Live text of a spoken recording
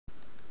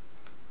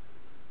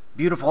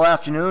Beautiful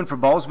afternoon for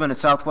Bozeman and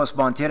southwest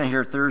Montana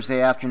here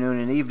Thursday afternoon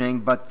and evening,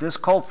 but this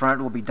cold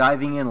front will be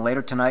diving in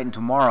later tonight and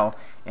tomorrow,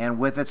 and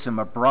with it some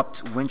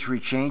abrupt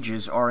wintry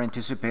changes are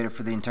anticipated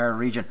for the entire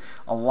region.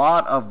 A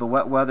lot of the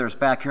wet weather is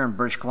back here in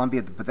British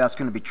Columbia, but that's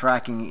going to be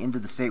tracking into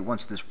the state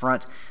once this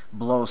front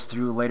blows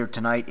through later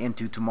tonight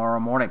into tomorrow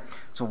morning.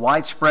 So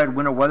widespread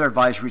winter weather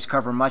advisories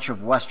cover much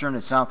of western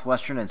and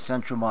southwestern and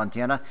central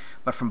Montana,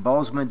 but from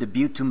Bozeman to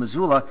Butte to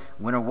Missoula,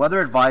 winter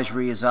weather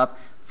advisory is up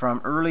from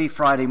early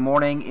Friday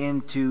morning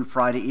into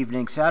Friday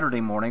evening,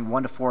 Saturday morning,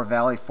 1 to 4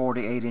 valley, 4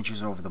 to 8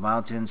 inches over the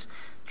mountains.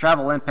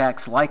 Travel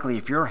impacts likely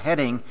if you're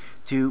heading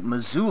to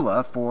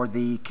Missoula for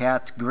the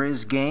Cat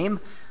Grizz game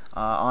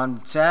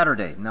on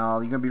Saturday. Now,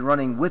 you're going to be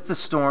running with the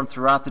storm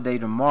throughout the day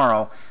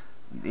tomorrow.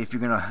 If you're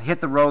going to hit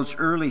the roads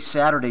early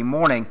Saturday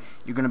morning,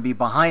 you're going to be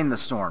behind the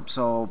storm.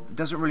 So it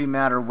doesn't really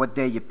matter what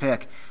day you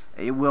pick.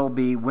 It will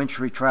be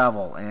wintry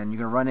travel, and you're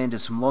going to run into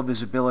some low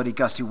visibility,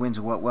 gusty winds,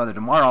 and wet weather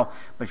tomorrow.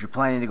 But if you're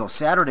planning to go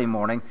Saturday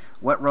morning,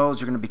 wet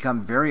roads are going to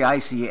become very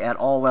icy at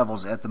all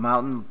levels, at the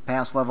mountain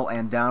pass level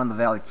and down in the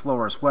valley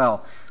floor as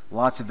well.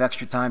 Lots of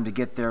extra time to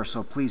get there,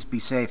 so please be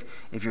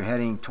safe if you're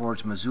heading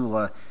towards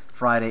Missoula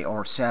Friday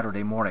or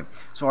Saturday morning.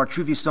 So our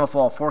TrueView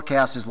snowfall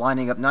forecast is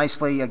lining up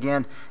nicely.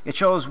 Again, it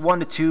shows 1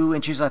 to 2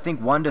 inches. I think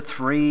 1 to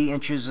 3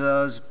 inches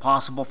is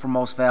possible for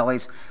most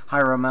valleys.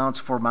 Higher amounts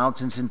for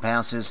mountains and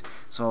passes.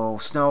 So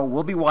snow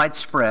will be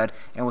widespread,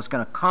 and what's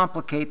going to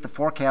complicate the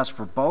forecast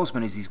for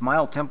Bozeman is these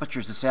mild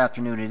temperatures this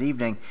afternoon and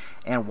evening.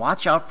 And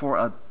watch out for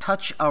a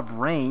touch of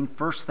rain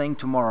first thing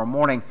tomorrow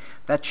morning.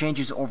 That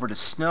changes over to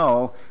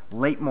snow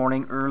late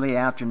morning, early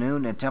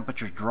afternoon, and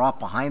temperatures drop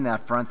behind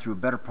that front through a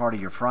better part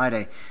of your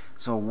Friday.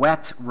 So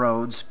wet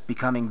roads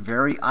becoming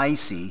very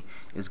icy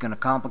is going to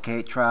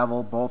complicate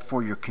travel both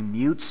for your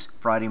commutes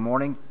Friday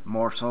morning,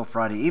 more so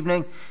Friday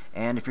evening,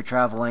 and if you're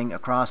traveling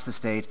across the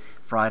state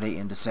Friday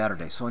into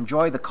Saturday. So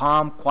enjoy the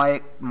calm,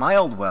 quiet,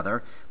 mild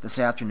weather this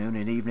afternoon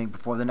and evening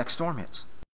before the next storm hits.